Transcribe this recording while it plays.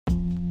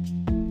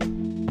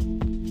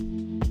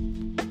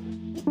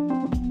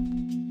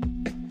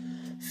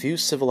Few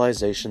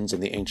civilizations in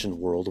the ancient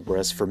world were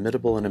as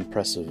formidable and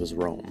impressive as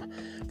Rome.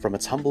 From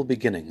its humble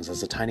beginnings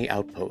as a tiny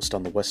outpost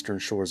on the western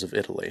shores of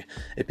Italy,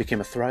 it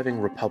became a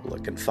thriving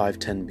republic in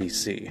 510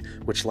 BC,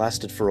 which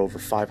lasted for over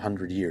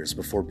 500 years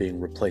before being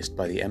replaced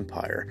by the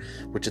Empire,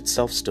 which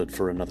itself stood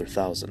for another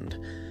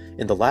 1,000.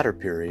 In the latter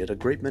period, a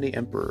great many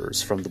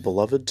emperors, from the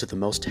beloved to the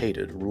most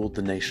hated, ruled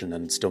the nation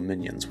and its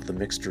dominions with a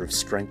mixture of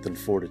strength and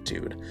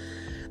fortitude.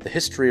 The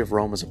history of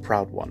Rome is a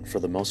proud one, for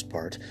the most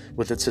part,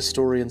 with its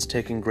historians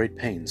taking great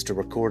pains to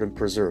record and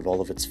preserve all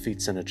of its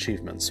feats and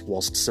achievements,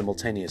 whilst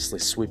simultaneously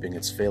sweeping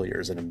its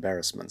failures and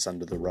embarrassments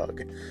under the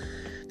rug.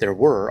 There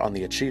were, on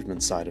the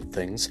achievement side of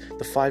things,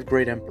 the 5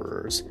 great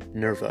emperors,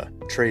 Nerva,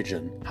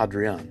 Trajan,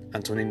 Hadrian,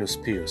 Antoninus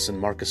Pius, and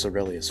Marcus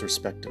Aurelius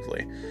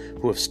respectively,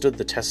 who have stood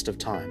the test of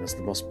time as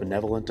the most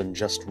benevolent and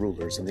just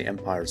rulers in the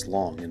empire's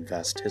long and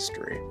vast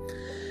history.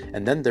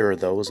 And then there are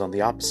those on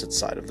the opposite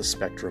side of the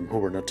spectrum who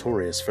were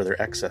notorious for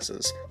their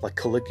excesses, like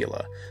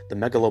Caligula, the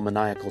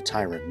megalomaniacal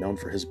tyrant known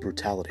for his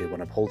brutality when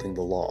upholding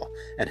the law,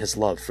 and his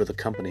love for the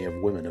company of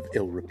women of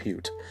ill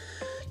repute.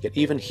 Yet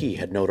even he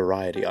had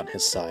notoriety on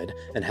his side,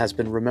 and has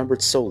been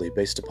remembered solely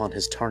based upon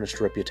his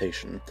tarnished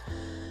reputation.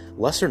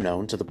 Lesser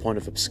known to the point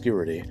of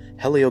obscurity,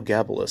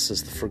 Heliogabalus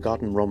is the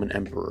forgotten Roman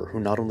emperor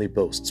who not only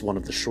boasts one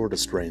of the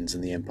shortest reigns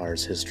in the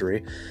empire's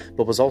history,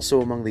 but was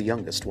also among the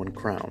youngest when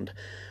crowned.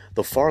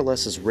 Though far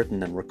less is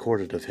written and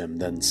recorded of him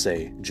than,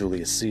 say,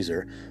 Julius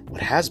Caesar,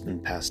 what has been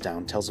passed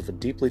down tells of a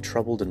deeply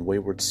troubled and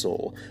wayward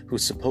soul,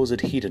 whose supposed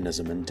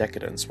hedonism and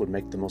decadence would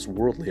make the most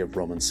worldly of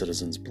Roman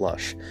citizens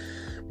blush.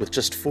 With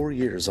just 4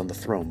 years on the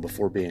throne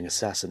before being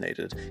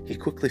assassinated, he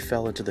quickly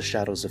fell into the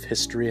shadows of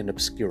history and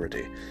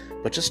obscurity.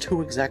 But just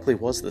who exactly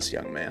was this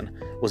young man?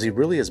 Was he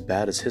really as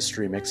bad as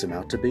history makes him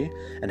out to be?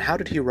 And how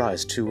did he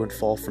rise to and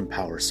fall from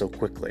power so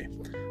quickly?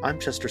 I'm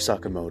Chester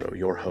Sakamoto,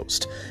 your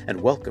host, and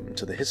welcome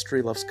to the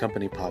History Loves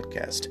Company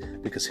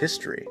podcast, because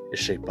history is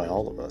shaped by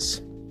all of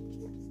us.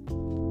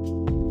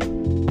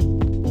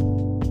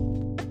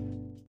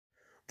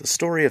 The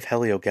story of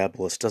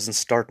Heliogabalus doesn't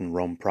start in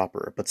Rome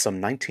proper, but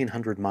some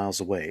 1,900 miles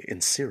away,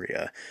 in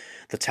Syria.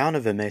 The town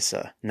of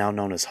Emesa, now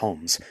known as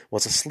Homs,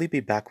 was a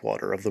sleepy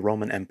backwater of the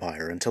Roman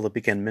Empire until it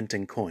began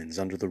minting coins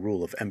under the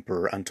rule of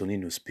Emperor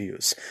Antoninus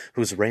Pius,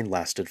 whose reign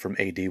lasted from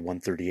AD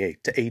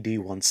 138 to AD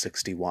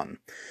 161.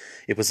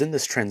 It was in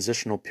this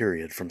transitional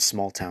period from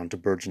small town to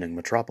burgeoning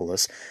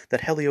metropolis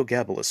that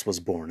Heliogabalus was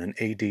born in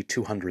AD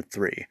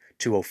 203,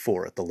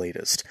 204 at the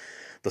latest.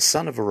 The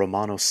son of a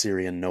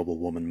Romano-Syrian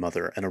noblewoman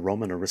mother and a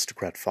Roman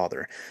aristocrat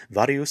father,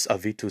 Varius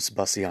Avitus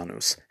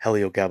Bassianus,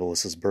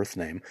 Heliogabalus's birth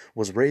name,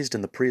 was raised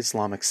in the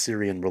pre-Islamic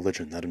Syrian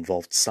religion that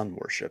involved sun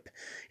worship.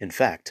 In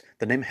fact,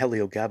 the name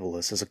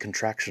Heliogabalus is a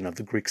contraction of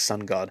the Greek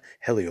sun god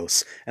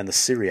Helios and the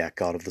Syriac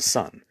god of the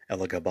sun,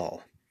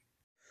 Elagabal.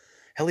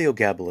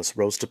 Heliogabalus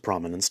rose to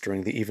prominence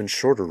during the even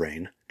shorter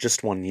reign,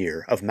 just 1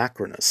 year, of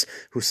Macrinus,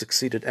 who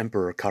succeeded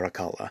Emperor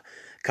Caracalla.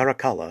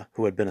 Caracalla,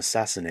 who had been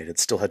assassinated,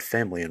 still had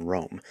family in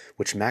Rome,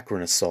 which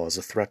Macrinus saw as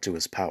a threat to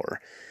his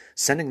power.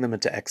 Sending them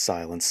into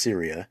exile in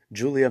Syria,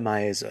 Julia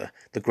Maeza,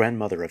 the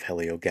grandmother of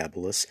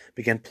Heliogabalus,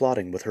 began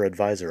plotting with her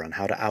advisor on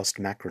how to oust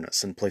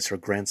Macrinus and place her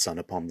grandson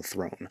upon the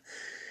throne.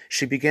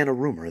 She began a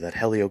rumor that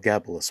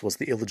Heliogabalus was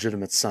the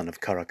illegitimate son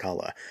of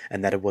Caracalla,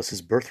 and that it was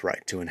his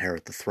birthright to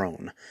inherit the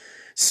throne.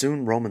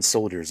 Soon Roman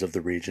soldiers of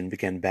the region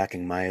began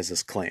backing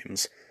Maeza's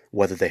claims.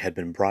 Whether they had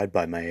been bribed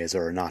by Maeza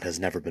or not has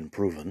never been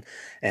proven,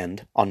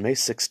 and, on May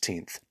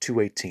 16,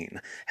 218,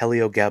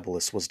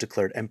 Heliogabalus was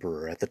declared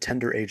emperor at the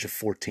tender age of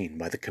 14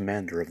 by the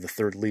commander of the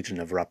 3rd Legion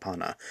of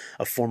Rapana,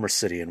 a former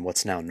city in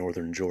what's now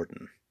northern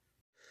Jordan.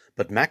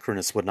 But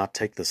Macrinus would not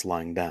take this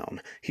lying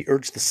down. He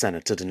urged the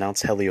Senate to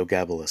denounce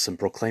Heliogabalus and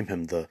proclaim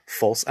him the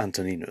false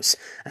Antoninus,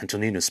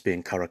 Antoninus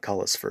being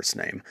Caracalla's first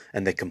name,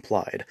 and they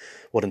complied.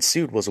 What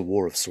ensued was a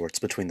war of sorts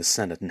between the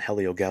Senate and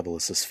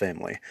Heliogabalus's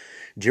family.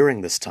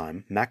 During this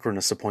time,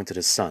 Macrinus appointed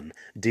his son,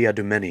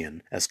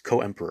 Diadumenian, as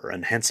co-emperor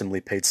and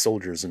handsomely paid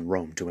soldiers in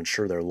Rome to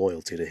ensure their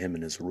loyalty to him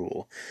and his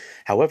rule.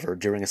 However,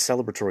 during a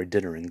celebratory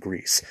dinner in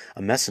Greece,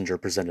 a messenger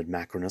presented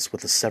Macrinus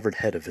with the severed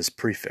head of his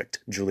prefect,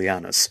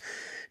 Julianus.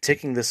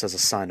 Taking this as a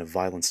sign of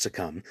violence to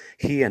come,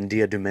 he and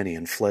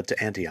Diadumenian fled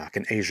to Antioch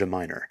in Asia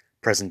Minor,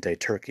 present-day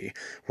Turkey,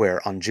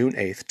 where on June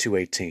 8,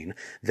 218,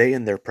 they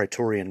and their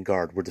Praetorian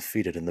Guard were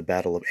defeated in the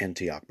Battle of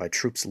Antioch by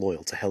troops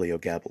loyal to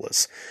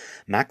Heliogabalus.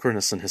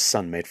 Macrinus and his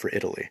son made for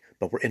Italy,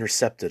 but were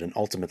intercepted and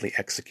ultimately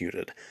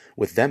executed.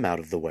 With them out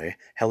of the way,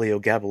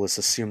 Heliogabalus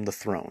assumed the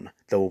throne,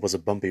 though it was a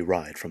bumpy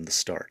ride from the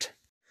start.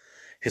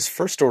 His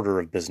first order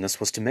of business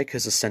was to make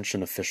his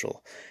ascension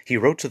official. He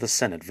wrote to the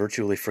Senate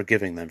virtually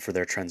forgiving them for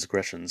their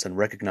transgressions and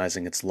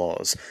recognizing its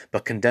laws,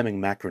 but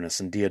condemning Macrinus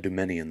and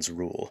Diadumenian's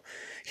rule.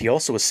 He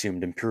also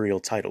assumed imperial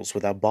titles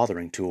without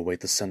bothering to await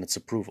the Senate's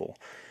approval.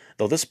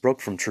 Though this broke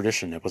from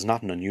tradition, it was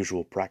not an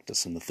unusual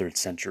practice in the 3rd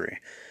century.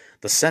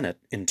 The Senate,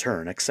 in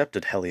turn,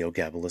 accepted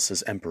Heliogabalus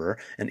as emperor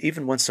and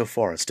even went so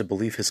far as to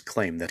believe his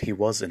claim that he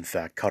was in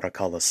fact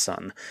Caracalla's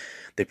son.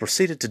 They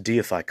proceeded to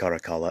deify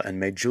Caracalla and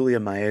made Julia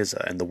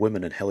Maeza and the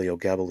women in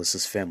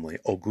Heliogabalus's family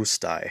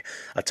Augustae,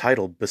 a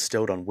title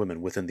bestowed on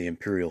women within the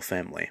imperial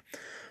family.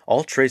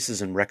 All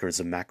traces and records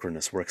of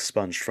Macrinus were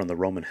expunged from the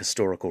Roman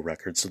historical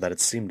records so that it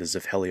seemed as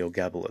if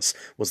Heliogabalus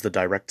was the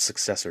direct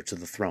successor to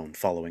the throne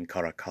following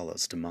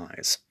Caracalla's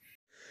demise.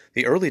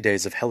 The early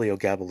days of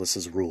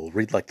Heliogabalus's rule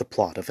read like the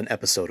plot of an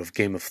episode of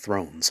Game of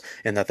Thrones,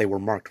 in that they were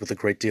marked with a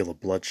great deal of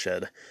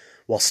bloodshed.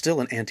 While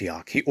still in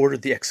Antioch, he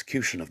ordered the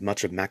execution of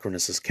much of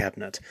Macrinus's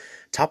cabinet.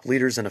 Top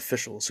leaders and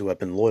officials who had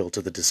been loyal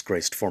to the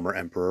disgraced former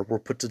emperor were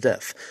put to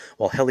death,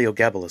 while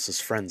Heliogabalus's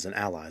friends and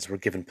allies were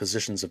given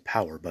positions of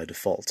power by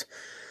default.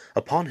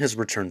 Upon his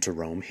return to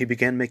Rome, he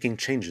began making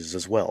changes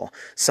as well,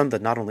 some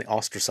that not only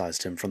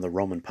ostracized him from the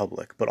Roman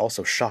public, but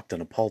also shocked and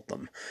appalled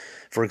them.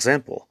 For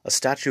example, a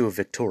statue of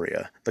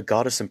Victoria, the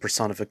goddess and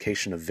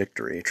personification of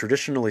victory,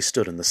 traditionally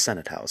stood in the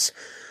Senate House.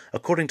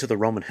 According to the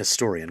Roman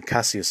historian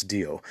Cassius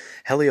Dio,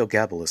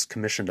 Heliogabalus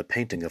commissioned a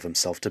painting of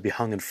himself to be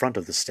hung in front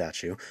of the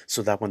statue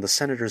so that when the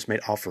senators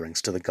made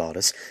offerings to the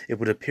goddess, it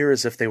would appear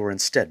as if they were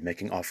instead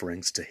making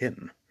offerings to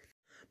him.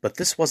 But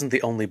this wasn't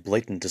the only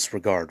blatant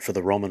disregard for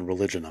the Roman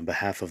religion on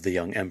behalf of the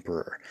young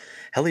emperor.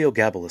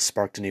 Heliogabalus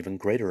sparked an even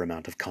greater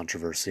amount of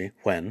controversy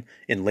when,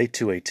 in late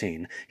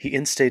 218, he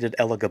instated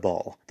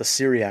Elagabal, the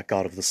Syriac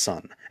god of the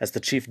sun, as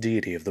the chief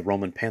deity of the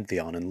Roman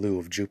pantheon in lieu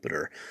of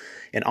Jupiter.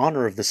 In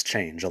honor of this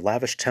change, a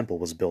lavish temple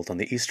was built on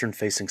the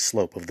eastern-facing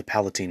slope of the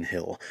Palatine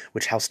Hill,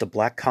 which housed a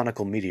black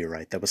conical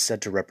meteorite that was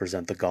said to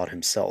represent the god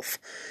himself.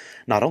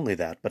 Not only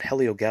that, but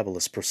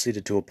Heliogabalus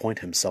proceeded to appoint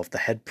himself the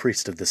head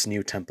priest of this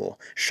new temple,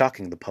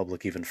 shocking the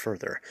public even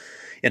further.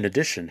 In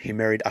addition, he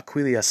married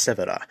Aquilia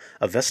Severa,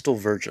 a Vestal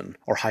virgin,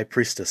 or high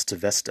priestess to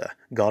Vesta,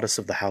 goddess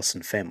of the house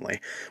and family,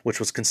 which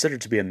was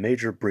considered to be a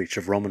major breach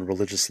of Roman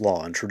religious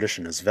law and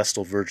tradition, as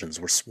Vestal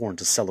virgins were sworn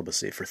to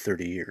celibacy for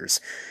 30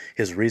 years.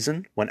 His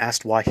reason, when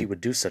asked why he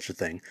would do such a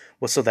thing,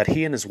 was so that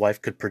he and his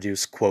wife could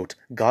produce, quote,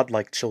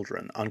 godlike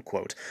children,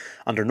 unquote.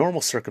 Under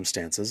normal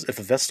circumstances, if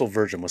a Vestal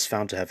virgin was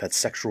found to have had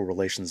sexual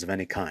relations of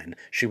any kind,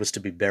 she was to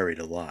be buried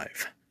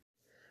alive.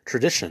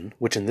 Tradition,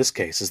 which in this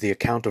case is the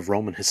account of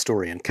Roman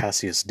historian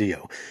Cassius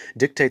Dio,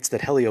 dictates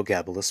that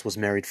Heliogabalus was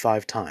married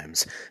 5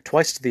 times,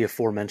 twice to the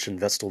aforementioned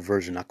Vestal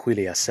virgin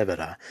Aquilia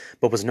Severa,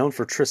 but was known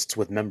for trysts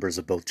with members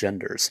of both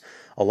genders.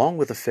 Along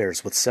with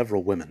affairs with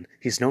several women,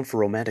 he's known for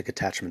romantic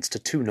attachments to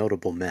 2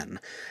 notable men,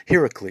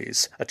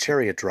 Heracles, a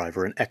chariot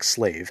driver and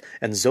ex-slave,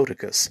 and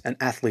Zoticus, an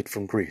athlete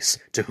from Greece,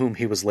 to whom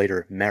he was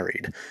later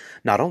married.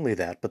 Not only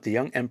that, but the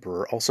young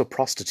emperor also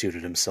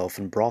prostituted himself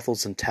in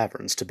brothels and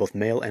taverns to both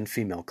male and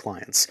female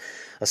clients.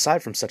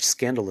 Aside from such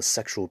scandalous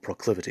sexual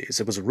proclivities,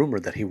 it was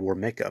rumored that he wore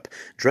makeup,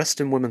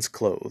 dressed in women's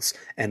clothes,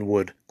 and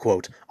would,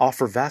 quote,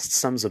 offer vast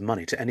sums of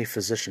money to any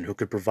physician who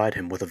could provide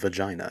him with a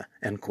vagina,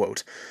 end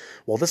quote.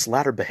 While this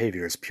latter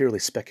behavior is purely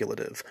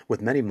speculative,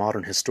 with many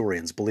modern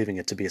historians believing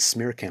it to be a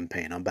smear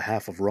campaign on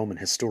behalf of Roman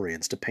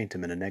historians to paint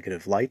him in a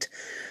negative light,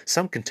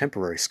 some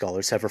contemporary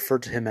scholars have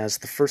referred to him as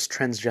the first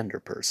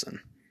transgender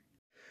person.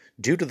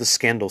 Due to the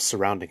scandals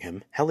surrounding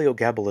him,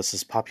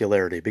 Heliogabalus's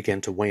popularity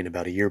began to wane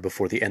about a year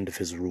before the end of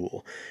his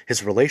rule.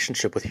 His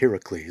relationship with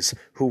Heracles,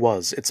 who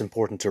was, it's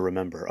important to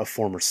remember, a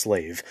former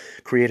slave,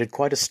 created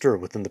quite a stir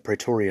within the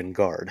Praetorian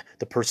Guard,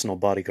 the personal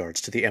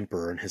bodyguards to the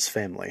emperor and his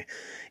family.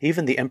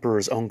 Even the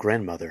emperor's own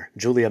grandmother,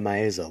 Julia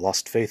Maeza,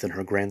 lost faith in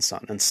her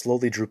grandson and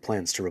slowly drew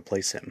plans to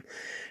replace him.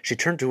 She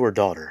turned to her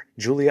daughter,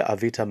 Julia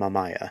Avita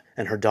Mamaea,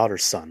 and her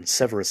daughter's son,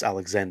 Severus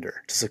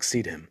Alexander, to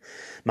succeed him.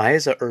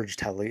 Maeza urged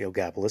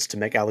Heliogabalus to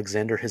make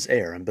Alexander his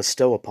heir and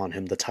bestow upon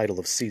him the title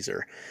of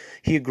Caesar.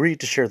 He agreed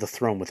to share the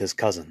throne with his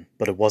cousin,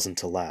 but it wasn't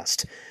to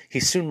last. He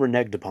soon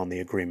reneged upon the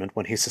agreement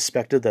when he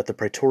suspected that the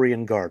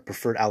Praetorian Guard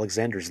preferred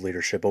Alexander's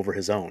leadership over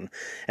his own,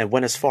 and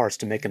went as far as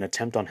to make an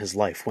attempt on his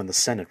life when the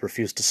Senate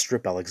refused to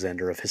strip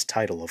Alexander of his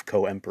title of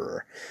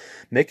co-emperor.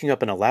 Making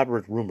up an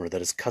elaborate rumor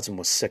that his cousin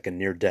was sick and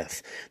near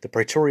death, the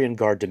Praetorian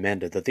Guard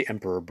demanded that the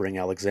emperor bring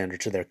Alexander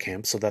to their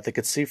camp so that they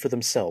could see for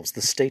themselves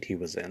the state he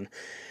was in.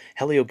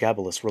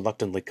 Heliogabalus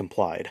reluctantly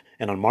complied,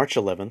 and on March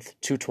 11th,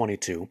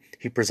 222,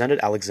 he presented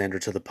Alexander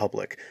to the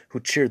public, who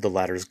cheered the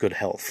latter's good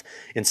health.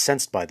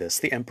 Incensed by this,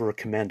 the emperor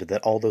commanded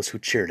that all those who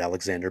cheered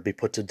Alexander be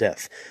put to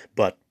death,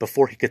 but,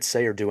 before he could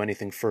say or do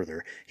anything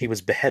further, he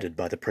was beheaded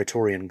by the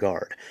Praetorian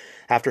Guard.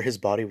 After his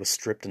body was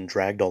stripped and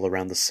dragged all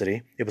around the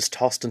city, it was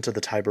tossed into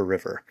the Tiber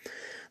River.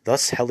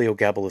 Thus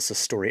Heliogabalus'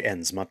 story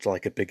ends much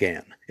like it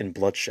began, in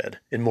bloodshed,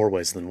 in more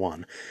ways than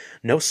one.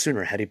 No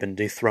sooner had he been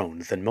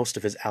dethroned than most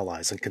of his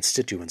allies and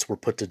constituents were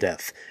put to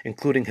death,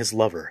 including his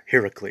lover,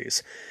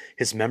 Heracles.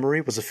 His memory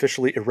was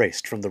officially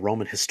erased from the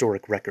Roman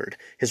historic record,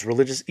 his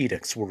religious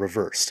edicts were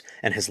reversed,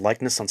 and his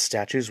likeness on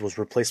statues was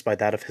replaced by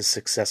that of his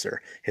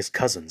successor, his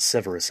cousin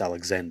Severus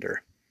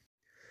Alexander.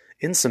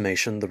 In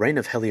summation, the reign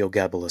of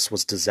Heliogabalus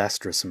was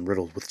disastrous and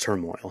riddled with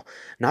turmoil,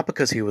 not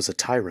because he was a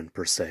tyrant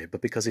per se,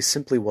 but because he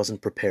simply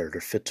wasn't prepared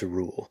or fit to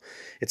rule.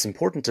 It's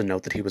important to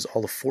note that he was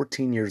all of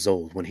 14 years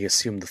old when he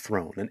assumed the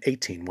throne, and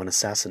 18 when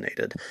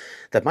assassinated.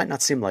 That might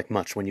not seem like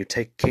much when you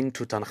take King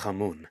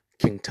Tutankhamun,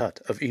 King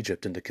Tut of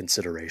Egypt, into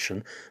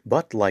consideration,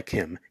 but, like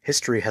him,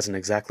 history hasn't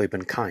exactly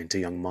been kind to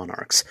young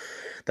monarchs.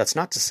 That's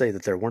not to say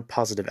that there weren't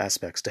positive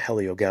aspects to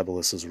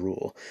Heliogabalus's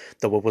rule.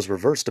 Though it was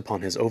reversed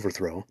upon his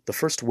overthrow, the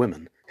first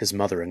women, his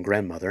mother and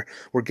grandmother,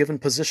 were given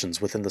positions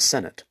within the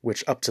Senate,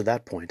 which up to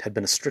that point had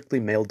been a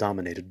strictly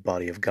male-dominated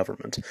body of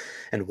government.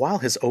 And while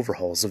his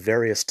overhauls of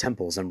various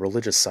temples and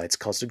religious sites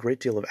caused a great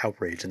deal of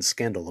outrage and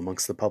scandal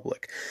amongst the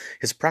public,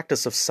 his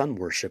practice of sun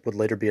worship would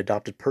later be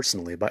adopted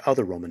personally by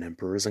other Roman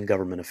emperors and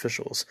government officials.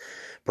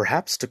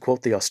 Perhaps, to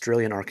quote the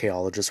Australian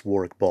archaeologist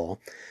Warwick Ball,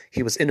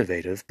 he was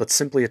innovative, but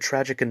simply a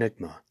tragic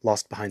enigma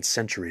lost behind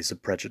centuries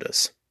of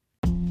prejudice.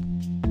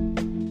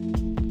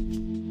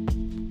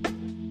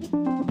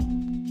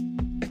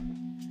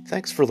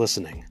 Thanks for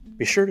listening.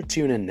 Be sure to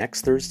tune in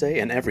next Thursday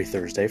and every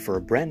Thursday for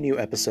a brand new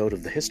episode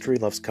of the History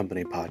Loves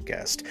Company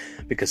podcast,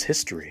 because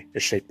history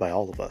is shaped by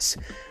all of us.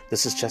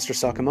 This is Chester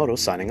Sakamoto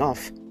signing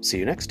off. See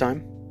you next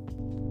time.